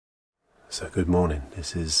So good morning,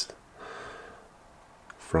 this is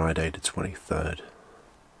Friday the 23rd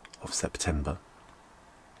of September.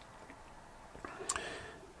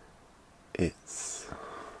 It's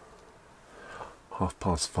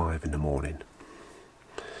 5:30 in the morning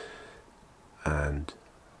and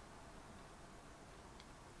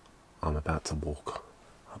I'm about to walk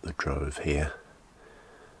up the drove here,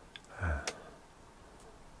 an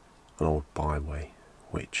old byway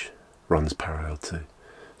which runs parallel to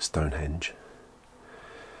Stonehenge.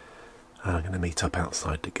 I'm going to meet up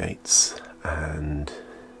outside the gates and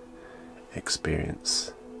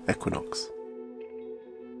experience equinox.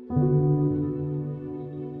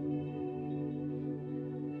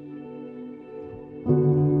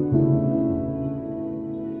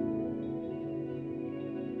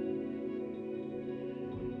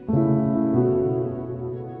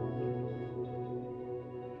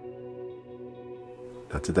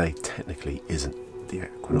 Now today technically isn't the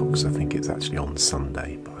equinox, I think it's actually on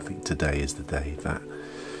Sunday, but I think today is the day that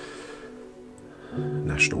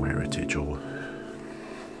National Heritage or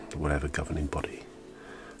whatever governing body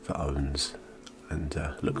that owns and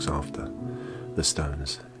looks after the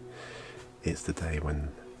stones, it's the day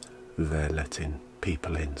when they're letting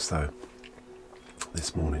people in. So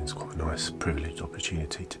this morning's quite a nice privileged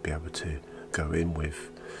opportunity to be able to go in with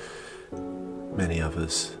many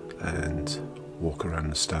others and walk around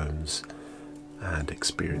the stones and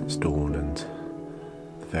experience dawn and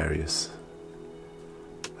the various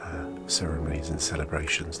ceremonies and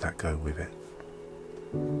celebrations that go with it.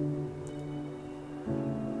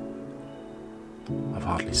 I've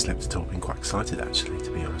hardly slept at all, been quite excited actually, to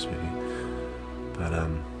be honest with you. But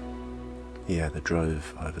yeah, the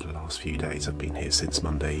drove over the last few days, I've been here since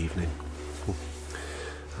Monday evening,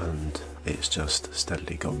 and it's just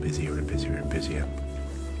steadily got busier and busier and busier.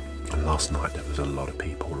 And last night there was a lot of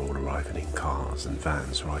people all arriving in cars and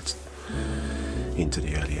vans right into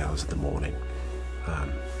the early hours of the morning.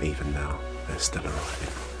 Even now they're still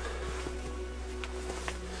arriving.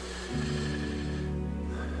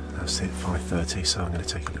 That's it, 5:30, so I'm going to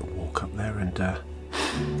take a little walk up there and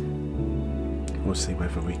we'll see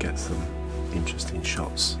whether we get some interesting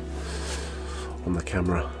shots on the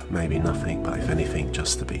camera. Maybe nothing, but if anything,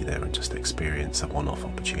 just to be there and just experience a one-off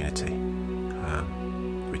opportunity.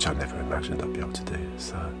 Which I never imagined I'd be able to do,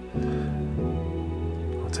 so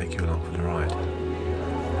I'll take you along for the ride.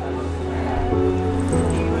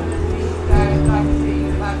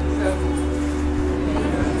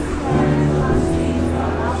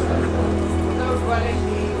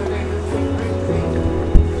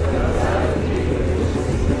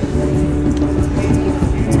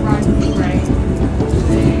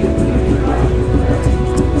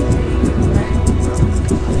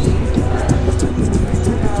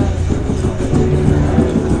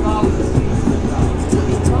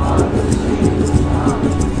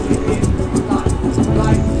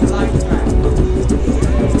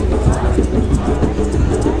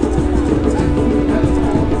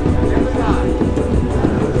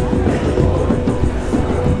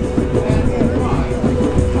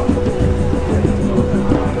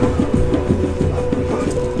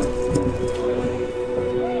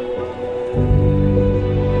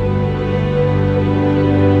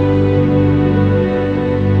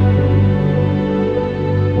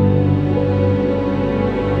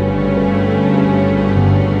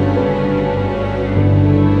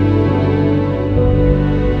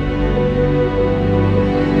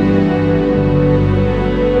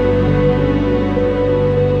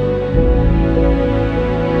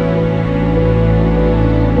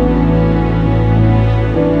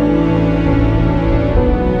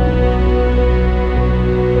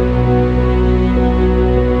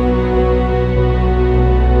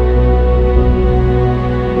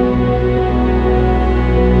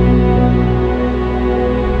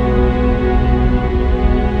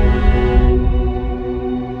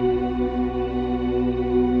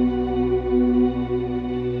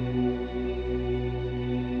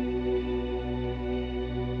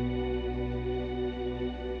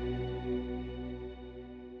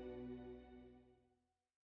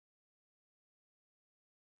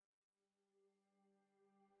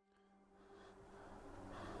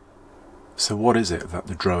 So what is it that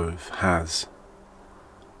the drove has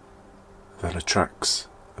that attracts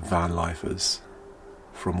van lifers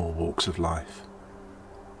from all walks of life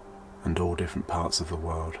and all different parts of the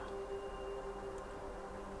world?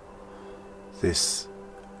 This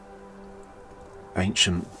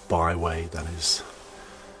ancient byway that is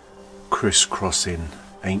crisscrossing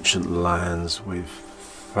ancient lands with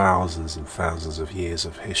thousands and thousands of years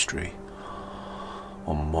of history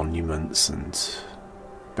on monuments and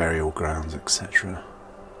burial grounds, etc.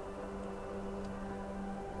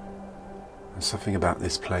 There's something about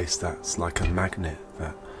this place that's like a magnet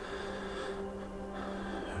that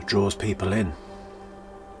draws people in.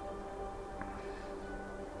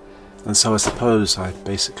 And so I suppose I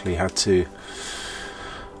basically had to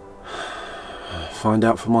find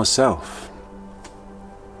out for myself.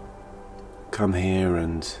 Come here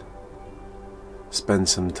and spend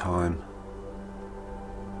some time,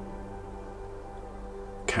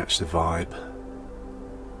 catch the vibe,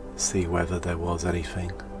 see whether there was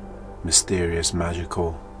anything mysterious,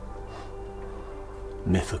 magical,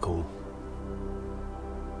 mythical,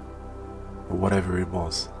 or whatever it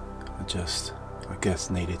was. I guess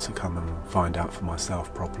needed to come and find out for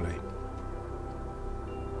myself properly.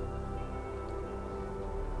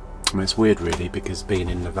 I mean, it's weird really, because being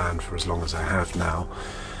in the van for as long as I have now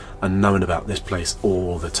and knowing about this place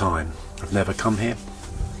all the time, I've never come here.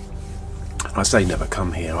 I say never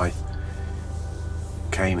come here, I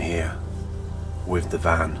came here with the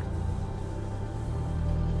van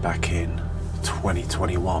back in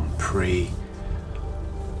 2021, pre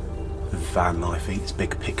Van Life Eats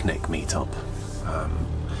big picnic meetup,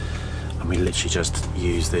 and we literally just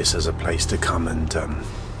used this as a place to come and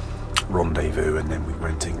rendezvous, and then we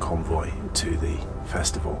went in convoy to the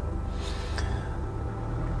festival.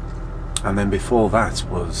 And then before that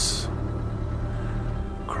was,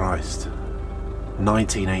 Christ,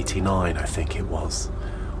 1989 I think it was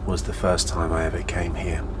the first time I ever came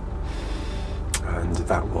here. And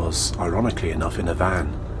that was, ironically enough, in a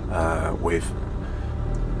van with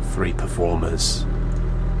 3 performers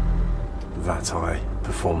that I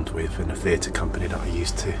performed with in a theatre company that I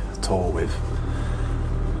used to tour with.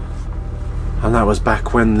 And that was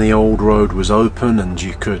back when the old road was open and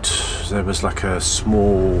there was like a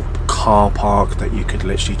small car park that you could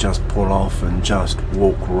literally just pull off and just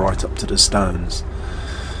walk right up to the stones.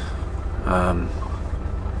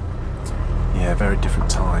 Yeah, very different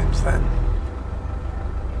times then.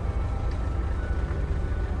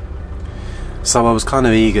 So I was kind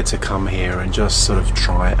of eager to come here and just sort of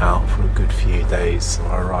try it out for a good few days. So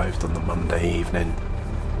I arrived on the Monday evening,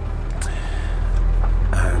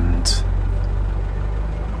 and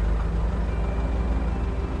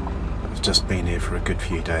I've just been here for a good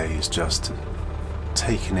few days, just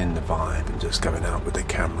taking in the vibe and just going out with the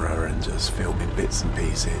camera and just filming bits and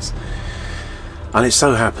pieces. And it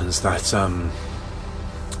so happens that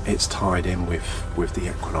it's tied in with the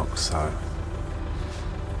equinox, so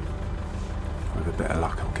with a bit of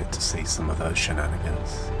luck I'll get to see some of those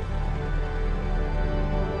shenanigans.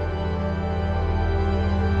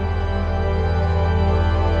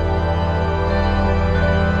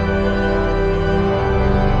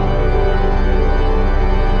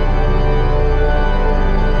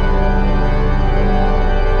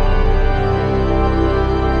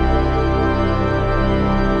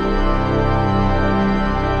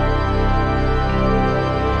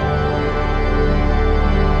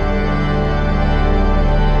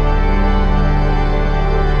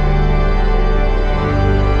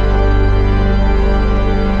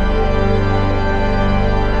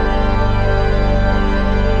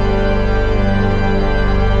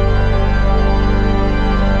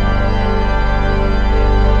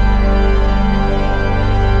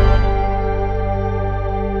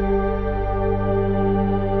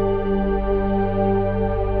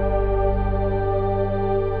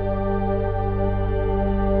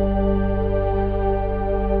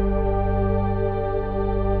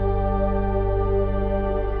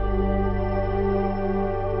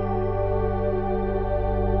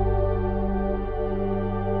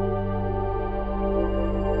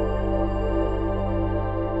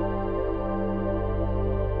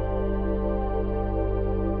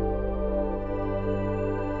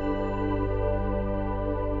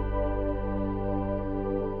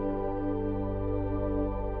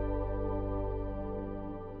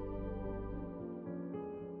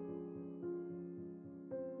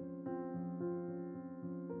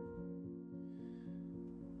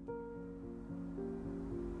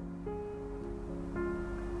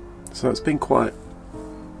 So it's been quite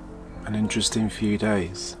an interesting few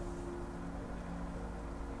days.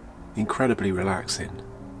 Incredibly relaxing.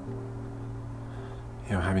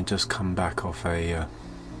 You know, having just come back off a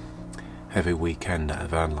heavy weekend at a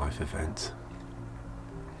van life event,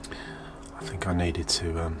 I think I needed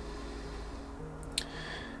to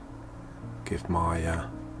give my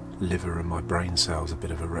liver and my brain cells a bit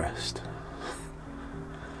of a rest.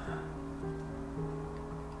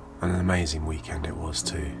 And an amazing weekend it was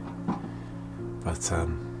too. But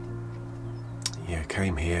yeah,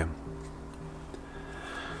 came here,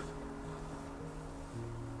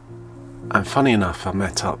 and funny enough I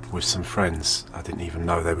met up with some friends. I didn't even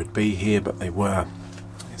know they would be here, but they were.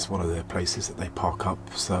 It's one of the places that they park up,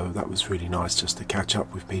 so that was really nice just to catch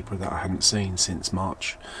up with people that I hadn't seen since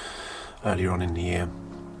March, earlier on in the year.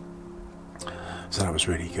 So that was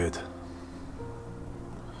really good.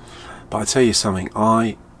 But I tell you something,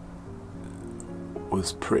 I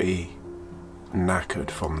was pretty knackered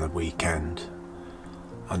from the weekend,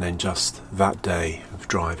 and then just that day of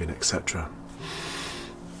driving, etc.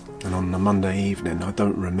 And on the Monday evening, I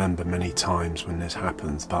don't remember many times when this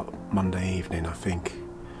happens, but Monday evening I think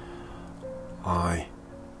I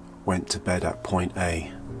went to bed at point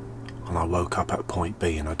A and I woke up at point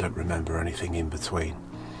B, and I don't remember anything in between,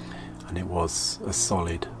 and it was a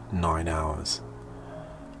solid 9 hours.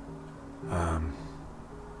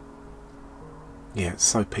 Yeah, it's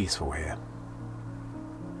so peaceful here,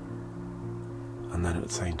 and then at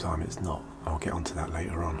the same time it's not. I'll get onto that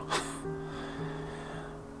later on.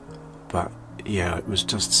 But yeah, it was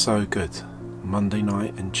just so good. Monday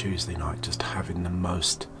night and Tuesday night, just having the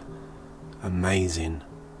most amazing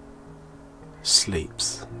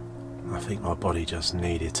sleeps. I think my body just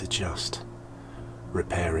needed to just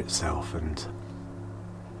repair itself, and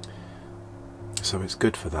so it's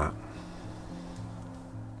good for that.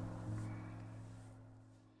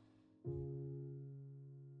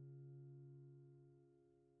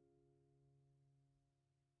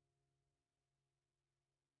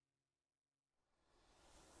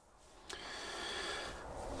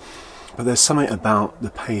 But there's something about the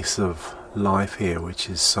pace of life here which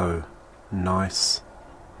is so nice.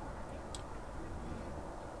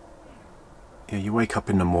 Yeah, you wake up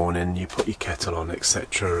in the morning, you put your kettle on,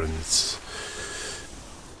 etc., and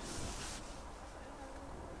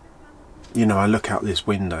you know, I look out this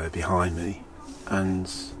window behind me and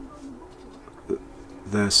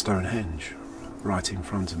there's Stonehenge right in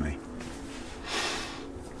front of me.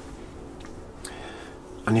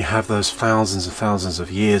 And you have those thousands and thousands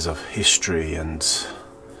of years of history and,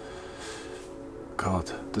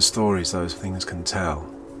 God, the stories those things can tell.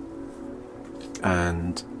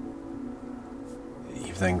 And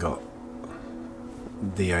you've then got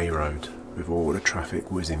the A road with all the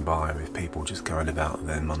traffic whizzing by, with people just going about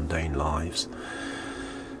their mundane lives.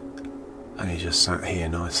 And you just sat here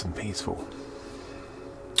nice and peaceful.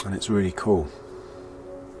 And it's really cool.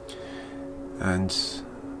 And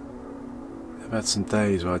I've had some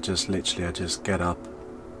days where I just get up,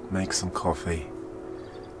 make some coffee,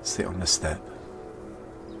 sit on the step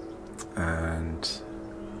and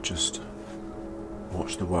just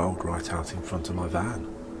watch the world right out in front of my van.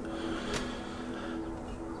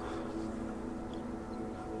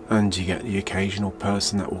 And you get the occasional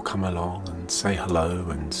person that will come along and say hello,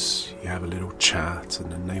 and you have a little chat, and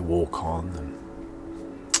then they walk on and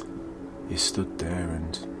you stood there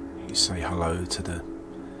and you say hello to the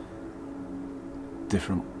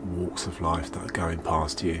different walks of life that are going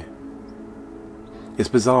past you. It's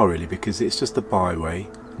bizarre really, because it's just a byway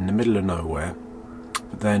in the middle of nowhere,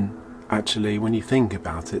 but then actually when you think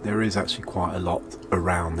about it, there is actually quite a lot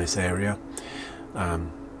around this area,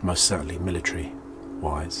 most certainly military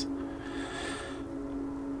wise,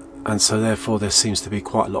 and so therefore there seems to be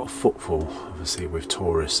quite a lot of footfall, obviously with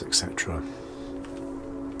tourists, etc.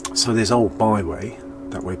 So this old byway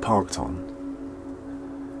that we're parked on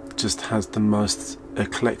just has the most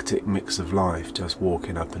eclectic mix of life, just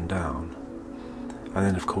walking up and down. And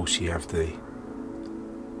then of course you have the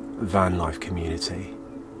van life community,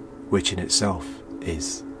 which in itself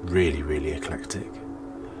is really, really eclectic.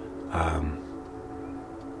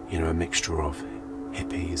 You know, a mixture of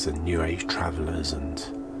hippies and new age travellers and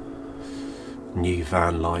new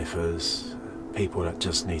van lifers, people that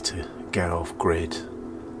just need to get off grid.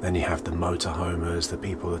 Then you have the motorhomers, the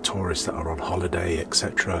people, the tourists that are on holiday,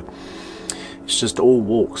 etc. It's just all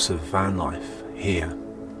walks of van life here.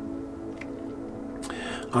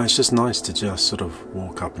 And it's just nice to just sort of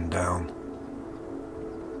walk up and down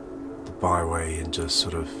the byway and just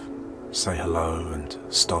sort of say hello and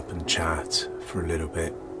stop and chat for a little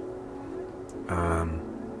bit.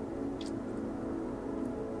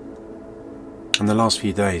 And the last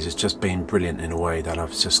few days it's just been brilliant in a way that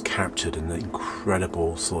I've just captured an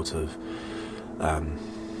incredible sort of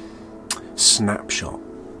snapshot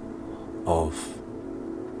of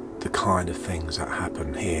the kind of things that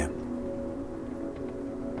happen here.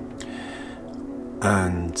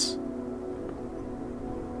 And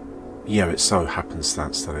yeah, it so happens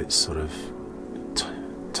that it's sort of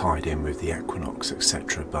tied in with the equinox,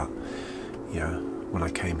 etc. But you know, when I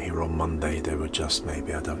came here on Monday, there were just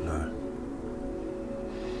maybe, I don't know,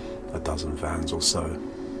 a dozen vans or so,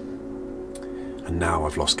 and now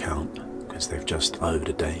I've lost count because they've just, over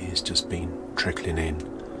the days, just been trickling in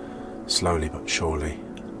slowly but surely.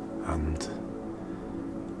 And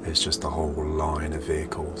there's just a whole line of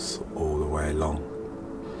vehicles all the way along,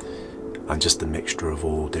 and just a mixture of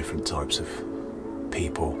all different types of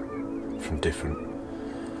people from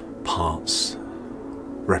different parts,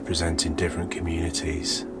 representing different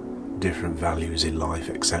communities, different values in life,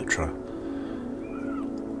 etc.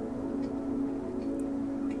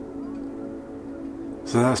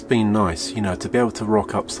 So that's been nice, you know, to be able to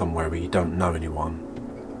rock up somewhere where you don't know anyone.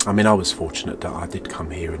 I mean, I was fortunate that I did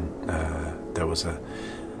come here, and there was a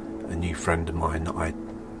new friend of mine that I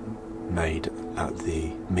made at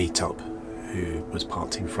the meetup who was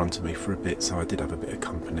parked in front of me for a bit, so I did have a bit of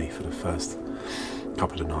company for the first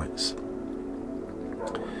couple of nights.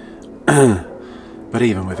 But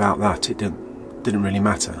even without that, it didn't really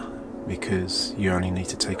matter, because you only need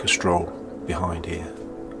to take a stroll behind here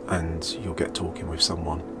and you'll get talking with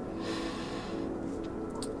someone.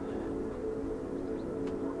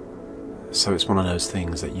 So it's one of those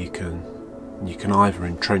things that you can either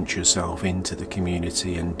entrench yourself into the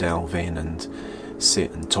community and delve in and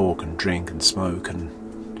sit and talk and drink and smoke and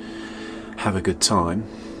have a good time,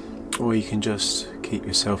 or you can just keep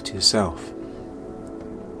yourself to yourself.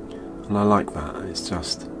 And I like that. It's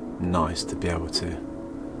just nice to be able to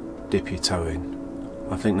dip your toe in.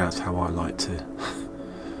 I think that's how I like to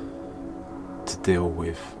deal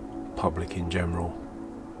with public in general.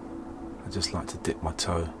 I just like to dip my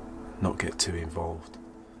toe, not get too involved.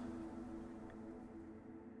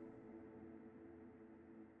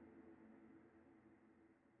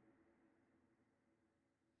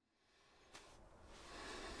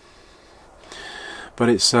 But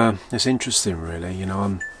it's interesting, really. You know,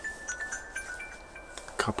 a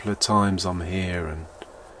couple of times I'm here and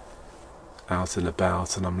out and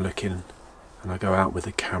about, and I'm looking, and I go out with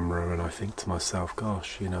a camera, and I think to myself,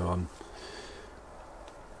 gosh, you know,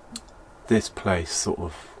 this place sort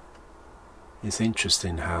of, it's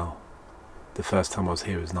interesting how the first time I was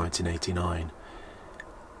here was 1989,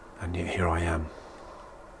 and yet here I am.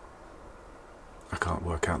 I can't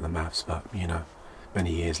work out the maths, but you know,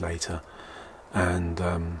 many years later, and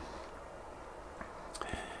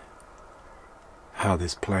how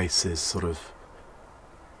this place is sort of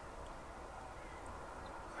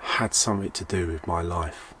had something to do with my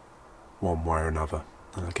life one way or another,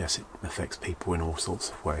 and I guess it affects people in all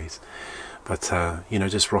sorts of ways. But you know,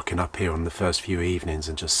 just rocking up here on the first few evenings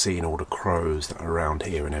and just seeing all the crows that are around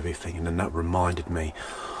here and everything, and then that reminded me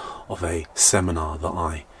of a seminar that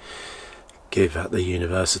I give at the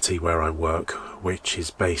university where I work, which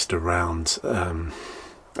is based around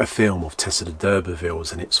a film of Tessa de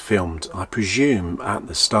d'Urberville's, and it's filmed, I presume, at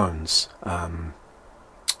the Stones,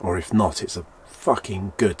 or if not, it's a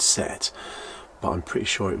fucking good set, but I'm pretty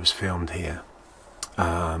sure it was filmed here.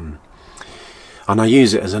 And I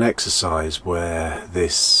use it as an exercise where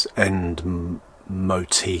this end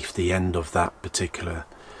motif, the end of that particular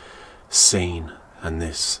scene, and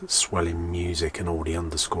this swelling music and all the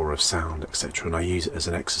underscore of sound, etc., and I use it as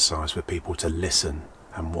an exercise for people to listen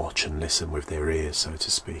and watch and listen with their ears, so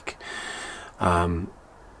to speak. And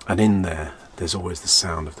in there's always the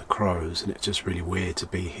sound of the crows, and it's just really weird to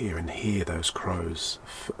be here and hear those crows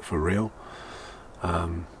for real.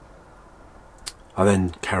 I then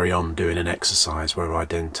carry on doing an exercise where I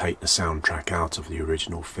then take the soundtrack out of the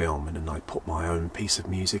original film, and then I put my own piece of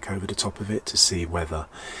music over the top of it to see whether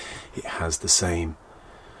it has the same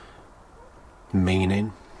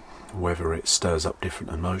meaning, whether it stirs up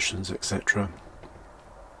different emotions, etc.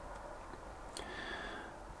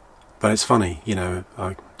 But it's funny, you know,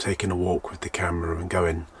 I'm taking a walk with the camera and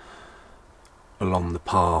going along the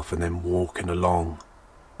path and then walking along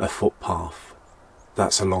a footpath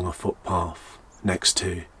that's along a footpath next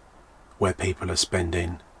to where people are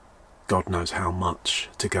spending God knows how much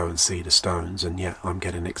to go and see the Stones, and yet I'm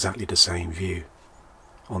getting exactly the same view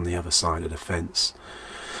on the other side of the fence.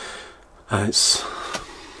 It's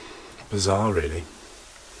bizarre, really,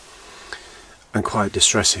 and quite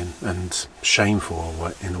distressing and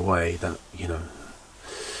shameful in a way, that, you know,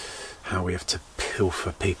 how we have to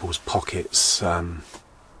pilfer people's pockets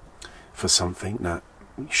for something that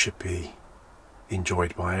should be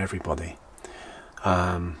enjoyed by everybody.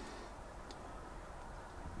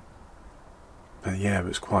 But yeah, it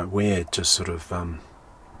was quite weird just sort of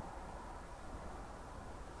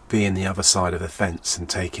being the other side of the fence and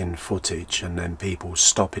taking footage, and then people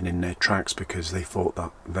stopping in their tracks because they thought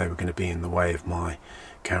that they were going to be in the way of my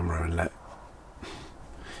camera, and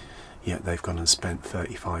yet they've gone and spent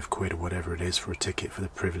 35 quid or whatever it is for a ticket for the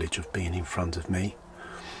privilege of being in front of me.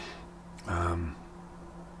 Yeah,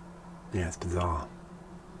 it's bizarre.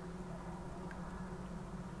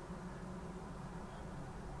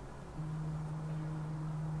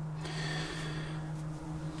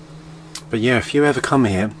 But yeah, if you ever come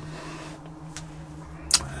here,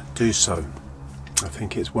 do so. I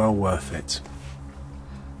think it's well worth it.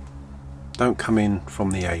 Don't come in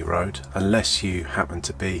from the A road unless you happen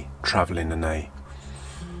to be travelling an A.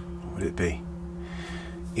 What would it be?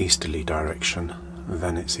 Easterly direction.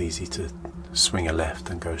 Then it's easy to swing a left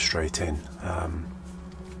and go straight in.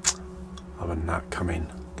 Other than that, come in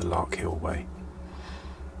the Lark Hill way.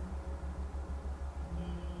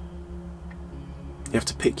 You have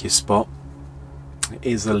to pick your spot. It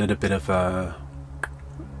is a little bit of a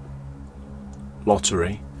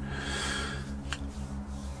lottery.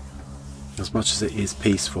 As much as it is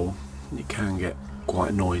peaceful, it can get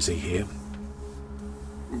quite noisy here.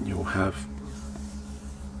 You'll have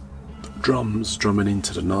drums drumming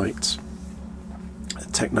into the night,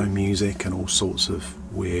 techno music and all sorts of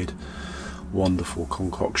weird, wonderful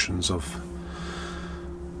concoctions of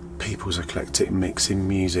people's eclectic mixing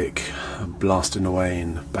music blasting away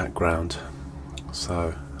in the background.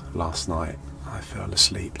 So last night I fell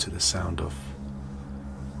asleep to the sound of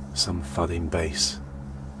some thudding bass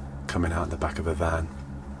coming out the back of a van.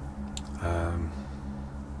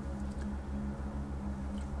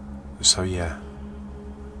 So yeah,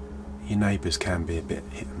 your neighbours can be a bit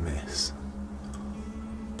hit and miss,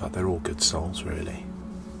 but they're all good souls really.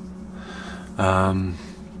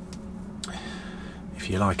 If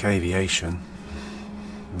you like aviation,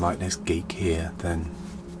 like this geek here, then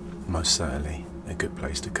most certainly a good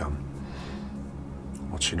place to come.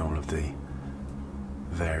 Watching all of the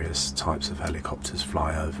various types of helicopters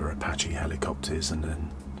fly over, Apache helicopters, and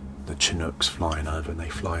then the Chinooks flying over, and they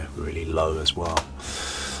fly really low as well.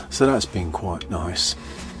 So that's been quite nice.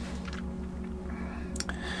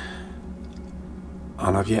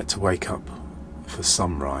 And I've yet to wake up for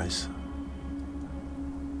sunrise,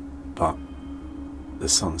 but the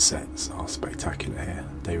sunsets are spectacular here,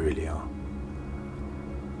 they really are.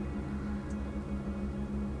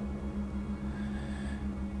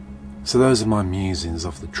 So those are my musings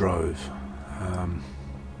of the Drove.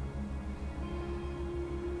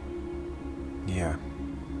 Yeah,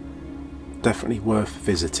 definitely worth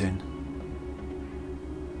visiting.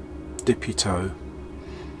 Dip your toe,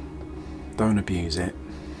 don't abuse it,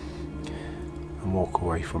 and walk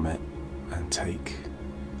away from it and take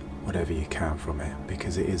whatever you can from it,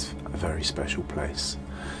 because it is a very special place.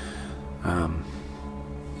 I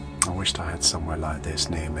wished I had somewhere like this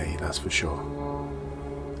near me, that's for sure.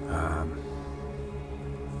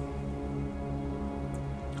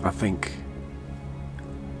 I think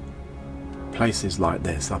places like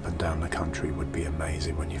this up and down the country would be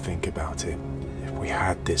amazing when you think about it. If we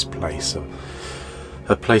had this place,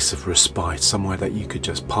 a place of respite, somewhere that you could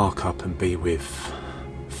just park up and be with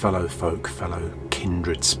fellow folk, fellow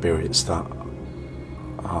kindred spirits that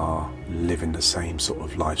are living the same sort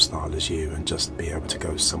of lifestyle as you, and just be able to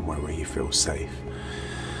go somewhere where you feel safe,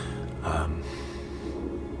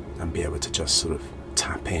 and be able to just sort of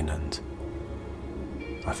tap in. And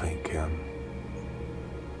I think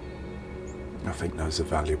those are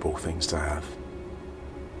valuable things to have.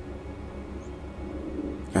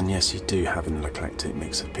 And yes, you do have an eclectic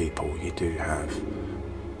mix of people. You do have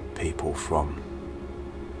people from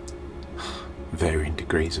varying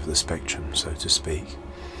degrees of the spectrum, so to speak.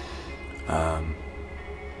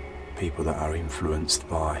 People that are influenced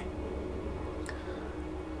by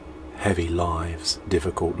heavy lives,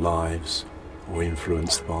 difficult lives, or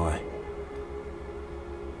influenced by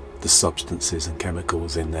the substances and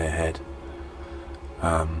chemicals in their head.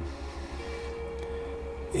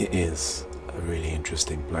 It is a really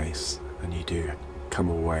interesting place, and you do come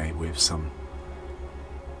away with some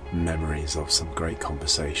memories of some great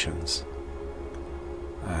conversations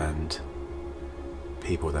and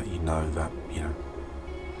people that you know that, you know,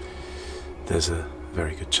 there's a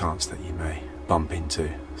very good chance that you may bump into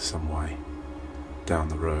some way down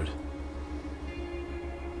the road.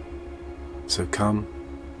 So come,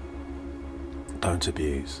 don't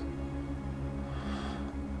abuse,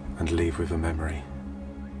 and leave with a memory.